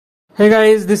Hey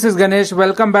guys, this is Ganesh.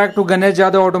 Welcome back to Ganesh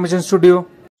Jadhav Automation Studio.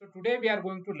 So today we are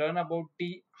going to learn about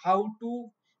the how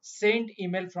to send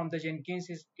email from the Jenkins.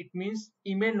 It means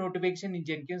email notification in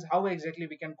Jenkins. How exactly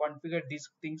we can configure these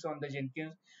things on the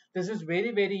Jenkins. This is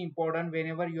very important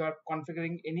whenever you are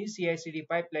configuring any CI/CD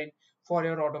pipeline for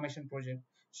your automation project.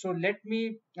 So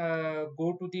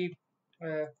go to the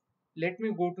uh, let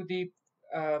me go to the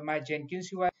my Jenkins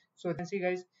URL. So you can see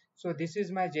guys. So this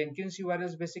is my Jenkins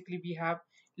URLs. Basically we have.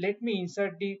 Let me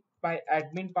insert the my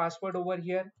admin password over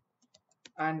here,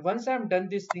 and once I'm done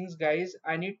these things guys,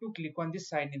 I need to click on this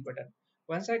sign in button.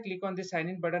 Once I click on the sign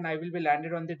in button, I will be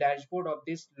landed on the dashboard of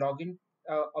this login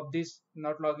of this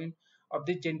not login of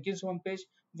the Jenkins homepage.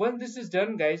 Once this is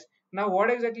done guys, now what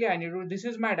exactly I need to do, this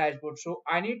is my dashboard, so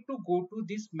I need to go to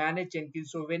this manage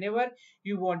Jenkins. So whenever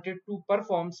you wanted to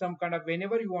perform some kind of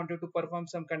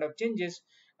changes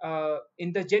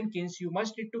in the Jenkins, you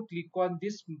must need to click on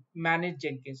this manage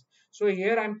Jenkins. So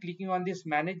here I'm clicking on this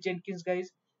manage Jenkins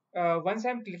guys. Once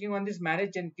I'm clicking on this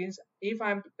manage Jenkins, if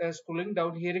I'm scrolling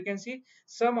down here, you can see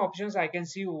some options I can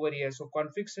see over here. So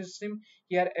config system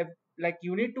here, like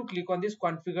you need to click on this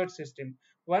configured system.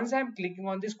 Once I'm clicking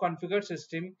on this configured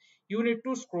system, you need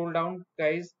to scroll down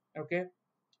guys. Okay,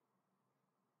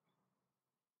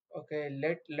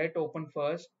 let open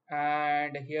first,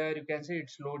 and here you can see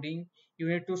it's loading. You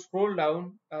need to scroll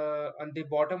down on the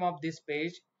bottom of this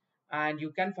page, and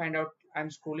you can find out. I'm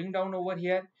scrolling down over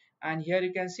here, and here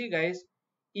you can see guys,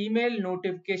 email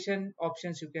notification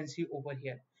options you can see over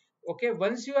here. Okay,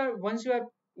 once you are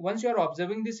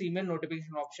observing this email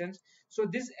notification options, so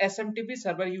this SMTP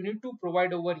server you need to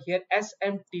provide over here,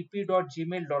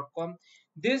 smtp.gmail.com.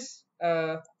 This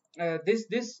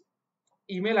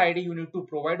email ID you need to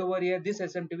provide over here. This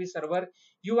SMTP server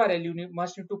URL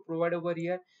must need to provide over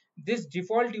here. This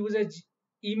default usage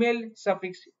email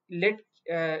suffix, let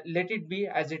it be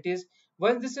as it is.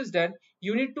 Once this is done,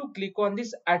 you need to click on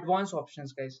this advanced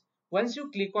options guys. Once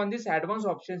you click on this advanced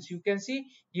options, you can see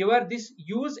here this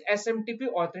use SMTP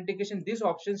authentication. These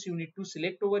options you need to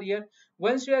select over here.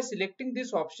 Once you are selecting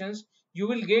these options, you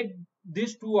will get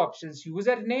these two options,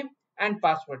 username and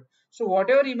password. So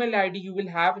whatever email ID you will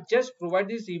have, just provide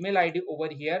this email ID over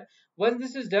here. Once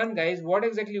this is done guys, what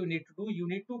exactly you need to do, you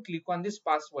need to click on this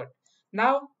password.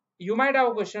 Now you might have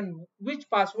a question, which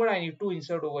password I need to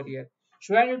insert over here.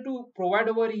 Should I need to provide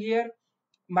over here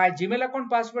my Gmail account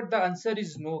password? The answer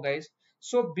is no guys.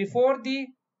 So before the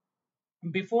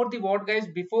what guys,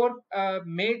 before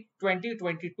May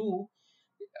 2022,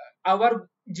 our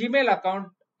Gmail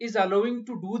account is allowing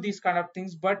to do these kind of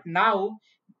things, but now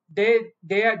they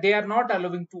are not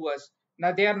allowing to us.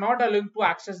 Now they are not allowing to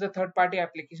access the third party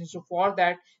application. So for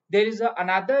that, there is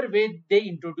another way they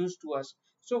introduce to us.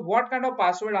 So what kind of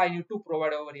password I need to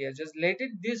provide over here? Just let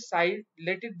it this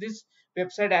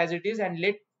website as it is, and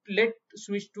let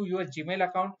switch to your Gmail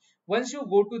account. Once you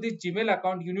go to this Gmail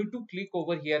account, you need to click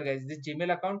over here guys, this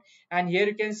Gmail account, and here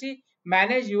you can see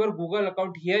manage your Google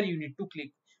account. Here you need to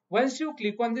click. Once you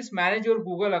click on this manage your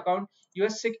Google account, your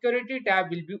security tab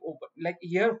will be open. Like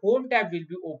here home tab will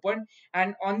be open,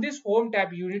 and on this home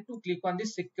tab you need to click on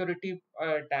this security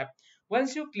tab.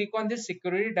 Once you click on this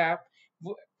security tab,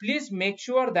 please make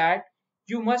sure that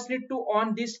you must need to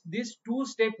on this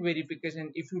two-step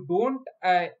verification. If you don't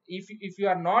if you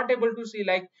are not able to see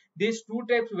like this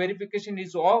two-step verification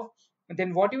is off,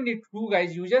 then what you need to do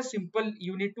guys, you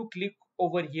need to click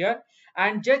over here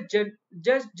and just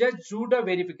do the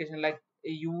verification. Like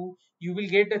you will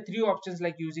get the three options,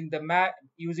 like using the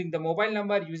mobile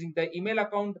number, using the email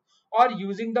account, or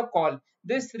using the call.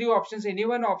 These three options, any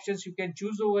one options you can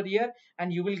choose over here,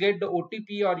 and you will get the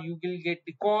OTP, or you will get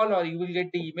the call, or you will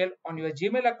get the email on your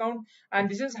Gmail account. And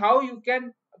this is how you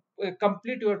can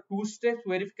complete your two-step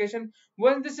verification.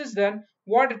 Once this is done,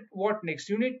 what next?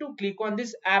 You need to click on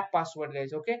this app password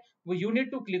guys. Okay, well, you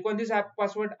need to click on this app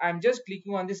password. I'm just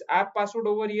clicking on this app password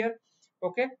over here.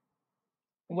 Okay,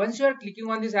 once you are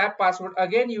clicking on this app password,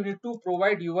 again you need to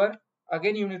provide your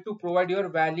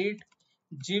valid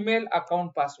Gmail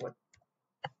account password.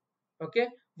 Okay,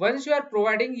 once you are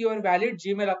providing your valid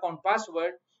Gmail account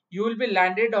password, you will be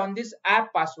landed on this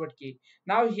app password key.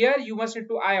 Now here you must need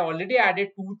to, I already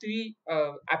added 2-3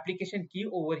 application key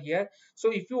over here. So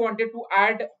if you wanted to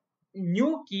add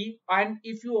new key, and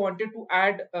if you wanted to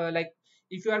add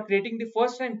if you are creating the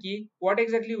first time key, what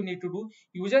exactly you need to do,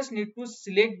 you just need to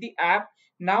select the app.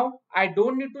 Now I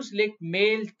don't need to select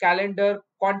mail, calendar,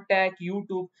 contact,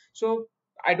 YouTube. So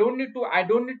I don't need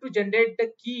to generate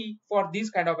the key for these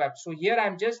kind of apps. So here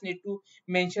I'm just need to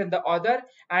mention the other,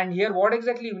 and here what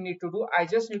exactly you need to do, I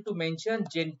just need to mention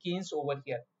Jenkins over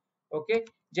here. Okay,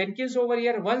 Jenkins over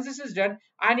here. Once this is done,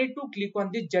 I need to click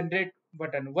on the generate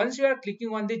button. Once you are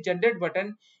clicking on the generate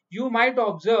button, you might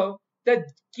observe the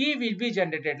key will be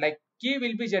generated. Like key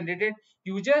will be generated.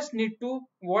 You just need to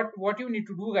what you need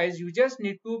to do, guys. You just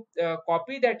need to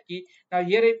copy that key. Now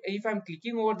here, if I'm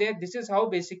clicking over there, this is how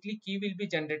basically key will be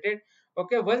generated.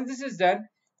 Okay, once this is done,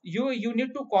 you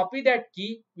need to copy that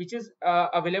key which is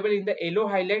available in the yellow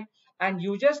highlight, and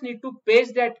you just need to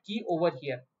paste that key over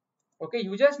here. Okay,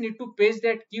 you just need to paste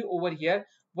that key over here.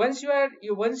 Once you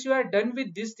are done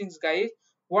with these things, guys,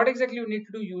 what exactly you need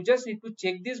to do, you just need to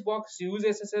check this box, use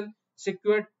SSL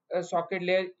secured socket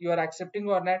layer, you are accepting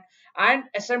or not, and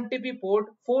SMTP port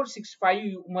 465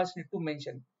 you must need to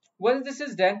mention. Once this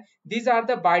is done, these are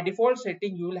the by default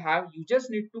setting you will have. You just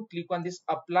need to click on this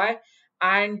apply,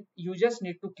 and you just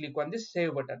need to click on this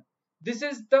save button. This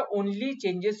is the only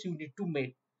changes you need to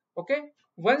make. Okay,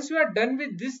 once you are done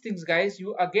with these things, guys,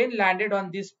 you again landed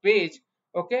on this page.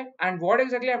 Okay, and what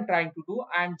exactly I'm trying to do,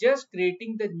 I'm just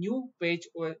creating the new page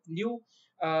or new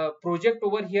project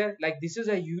over here. Like this is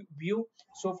a view.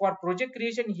 So for project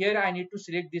creation, here I need to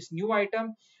select this new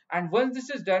item, and once this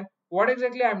is done, what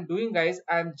exactly I'm doing, guys,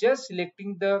 I'm just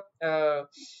selecting the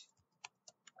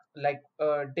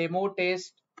demo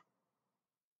test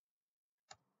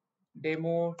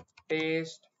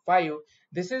 5.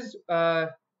 This is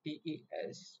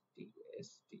test.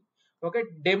 Okay,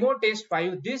 demo test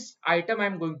 5. This item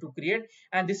I'm going to create,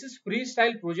 and this is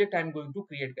freestyle project I'm going to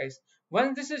create, guys.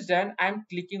 Once this is done, I'm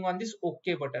clicking on this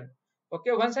OK button.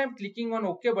 Okay, once I'm clicking on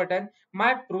OK button,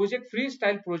 my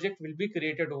freestyle project will be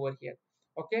created over here.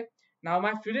 Okay, now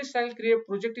my freestyle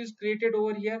project is created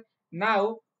over here.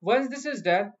 Now once this is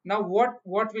done, now what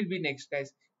will be next,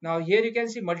 guys? Now here you can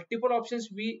see multiple options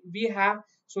we have.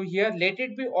 So here let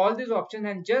it be all these options,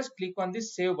 and just click on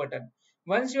this save button.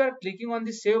 Once you are clicking on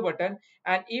this save button,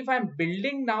 and if I'm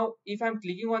building now, if I'm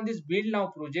clicking on this build now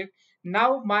project,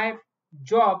 now my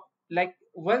job, like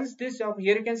once this job,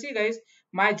 here you can see, guys,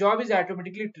 my job is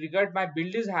automatically triggered, my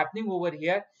build is happening over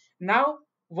here. Now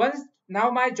once now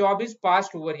my job is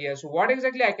passed over here. So what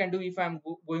exactly I can do, if I'm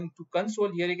going to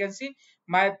console, here you can see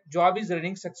my job is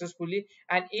running successfully.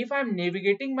 And if I'm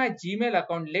navigating my Gmail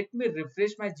account, let me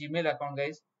refresh my Gmail account,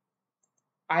 guys.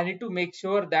 I need to make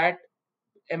sure that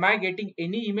am I getting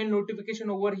any email notification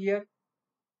over here.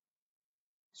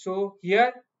 So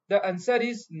here the answer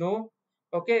is no.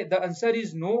 Okay, the answer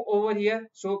is no over here.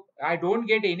 So I don't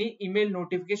get any email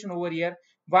notification over here.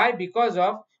 Why? Because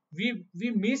of we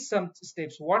miss some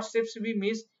steps. What steps we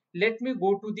miss? Let me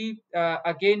go to the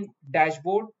again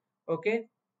dashboard. Okay,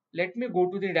 let me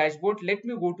go to the dashboard. Let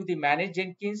me go to the manage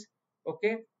Jenkins.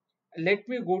 Okay, let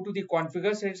me go to the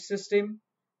configure system,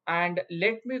 and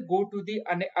let me go to the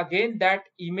again that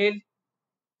email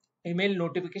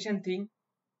notification thing.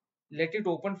 Let it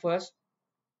open first.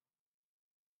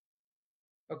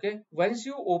 Okay, once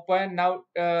you open, now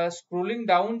scrolling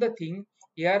down the thing,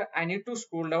 here I need to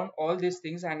scroll down all these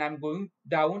things, and I'm going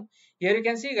down. Here you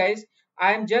can see, guys,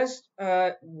 I am just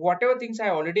whatever things I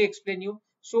already explained you.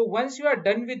 So once you are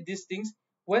done with these things,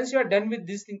 once you are done with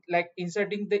this thing, like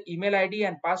inserting the email ID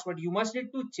and password, you must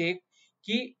need to check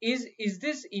key is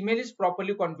this email is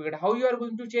properly configured. How you are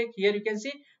going to check? Here you can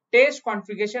see test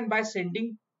configuration by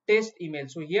sending test email.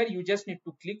 So here you just need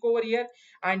to click over here,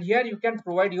 and here you can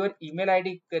provide your email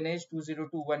ID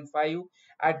ganesh20215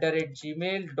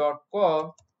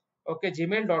 @gmail.com. Okay,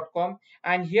 gmail.com,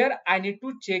 and here I need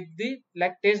to check the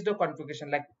test the configuration,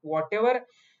 like whatever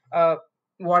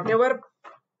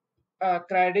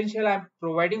credential I'm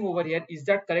providing over here, is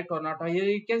that correct or not. Here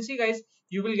you can see, guys,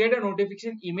 you will get a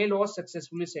notification email was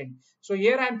successfully sent. So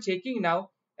here I'm checking now,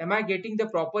 am I getting the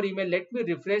proper email? Let me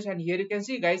refresh, and here you can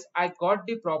see, guys, I got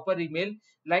the proper email,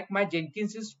 like my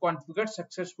Jenkins is configured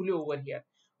successfully over here.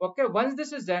 Okay, once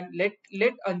this is done, let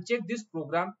uncheck this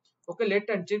program. Okay, let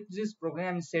uncheck this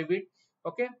program and save it.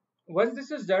 Okay, once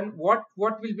this is done, what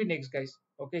will be next, guys?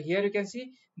 Okay, here you can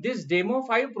see this demo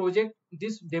 5 project,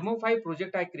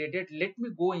 I created. Let me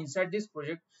go inside this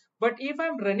project. But if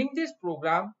I'm running this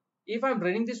program, if I'm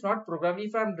running this not program,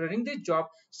 if I'm running this job,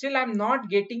 still I'm not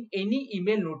getting any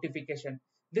email notification.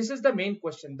 This is the main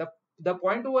question. The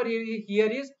point over here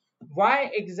is,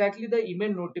 why exactly the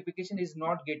email notification is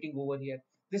not getting over here?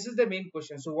 This is the main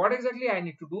question. So what exactly I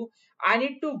need to do? I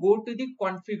need to go to the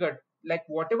configured, like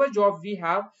whatever job we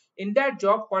have, in that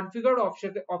job configured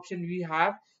option we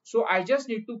have. So I just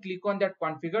need to click on that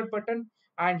configured button,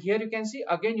 and here you can see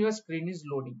again your screen is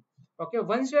loading. Okay,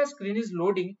 once your screen is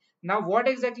loading, now what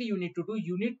exactly you need to do?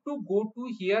 You need to go to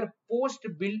here post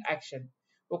build action.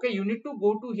 Okay, you need to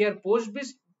go to here post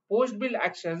build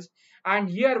actions, and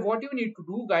here what you need to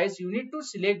do, guys, you need to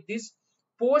select this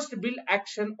post bill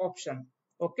action option.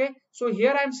 Okay, so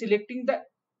here I'm selecting the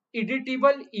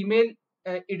editable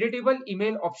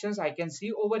email options I can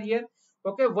see over here.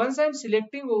 Okay, once I'm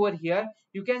selecting over here,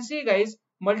 you can see guys,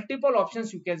 multiple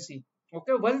options you can see.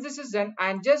 Okay, once this is done,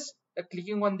 I'm just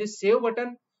clicking on this save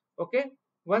button. Okay,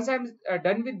 once I'm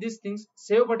done with these things,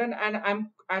 save button, and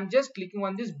I'm just clicking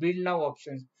on this build now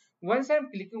options. Once I'm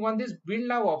clicking on this build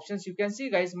now options, you can see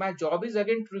guys, my job is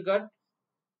again triggered.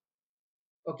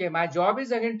 Okay, my job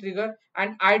is again triggered,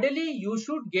 and ideally you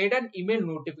should get an email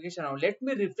notification. Now let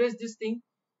me refresh this thing,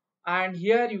 and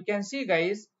here you can see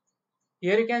guys,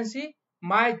 here you can see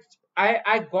my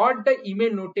I got the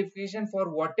email notification for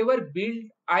whatever build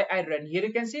I run. Here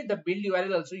you can see the build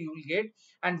URL also you will get,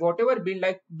 and whatever build,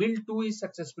 like build 2 is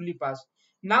successfully passed.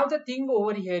 Now the thing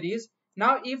over here is,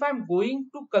 now if I'm going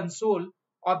to console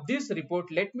of this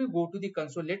report, let me go to the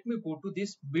console, let me go to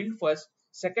this build first,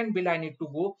 second build I need to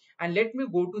go, and let me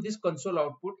go to this console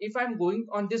output. If I'm going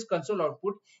on this console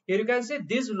output, here you can see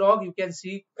this log, you can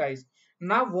see guys.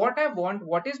 Now what I want,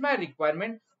 what is my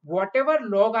requirement, whatever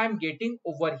log I'm getting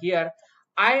over here,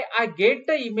 I get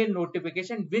the email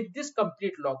notification with this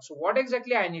complete log. So what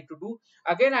exactly I need to do?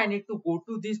 Again, I need to go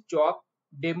to this job,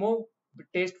 demo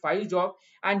test file job,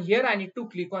 and here I need to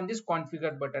click on this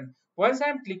configure button. Once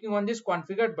I'm clicking on this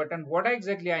configure button, what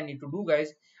exactly I need to do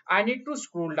guys? I need to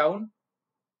scroll down,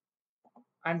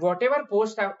 and whatever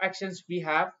post actions we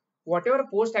have, whatever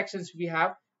post actions we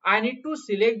have, I need to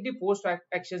select the post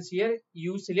actions. Here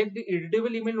you select the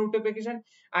editable email notification,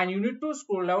 and you need to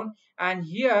scroll down, and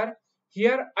here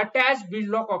attach build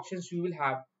log options you will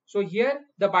have. So here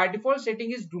the by default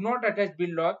setting is do not attach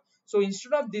build log. So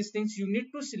instead of these things, you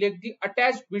need to select the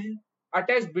attach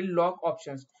build log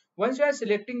options. Once you are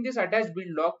selecting this attach build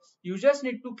log, you just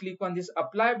need to click on this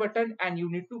apply button, and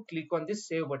you need to click on this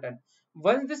save button.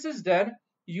 Once this is done,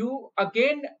 you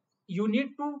need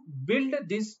to build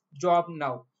this job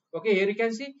now. Okay, here you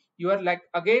can see you are like,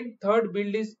 again third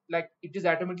build is like it is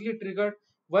automatically triggered.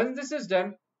 Once this is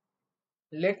done,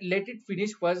 let it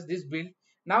finish first this build.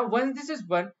 Now once this is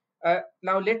done,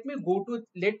 now let me go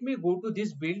to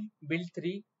this build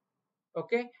 3.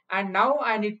 Okay, and now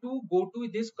I need to go to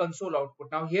this console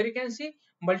output. Now here you can see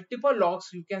multiple logs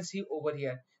you can see over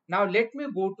here. Now let me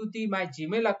go to the my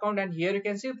Gmail account, and here you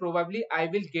can see probably I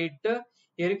will get the,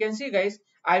 here you can see guys,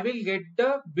 I will get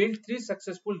the build 3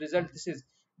 successful result.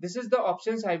 This is the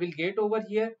options I will get over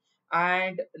here,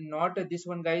 and not this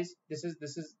one guys. This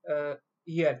is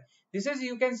here, this is,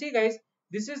 you can see guys,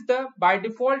 this is the by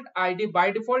default ID,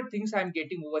 by default things I'm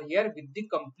getting over here with the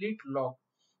complete log.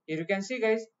 Here you can see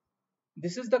guys,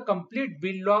 this is the complete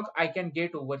build log I can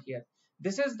get over here.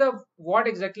 This is the what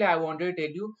exactly I wanted to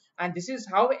tell you, and this is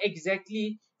how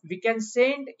exactly we can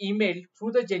send email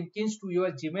through the Jenkins to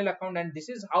your Gmail account, and this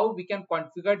is how we can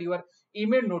configure your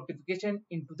email notification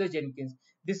into the Jenkins.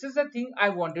 This is the thing I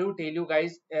wanted to tell you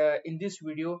guys in this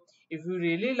video. If you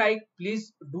really like,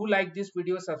 please do like this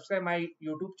video, subscribe my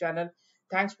YouTube channel.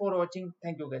 Thanks for watching.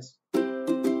 Thank you guys.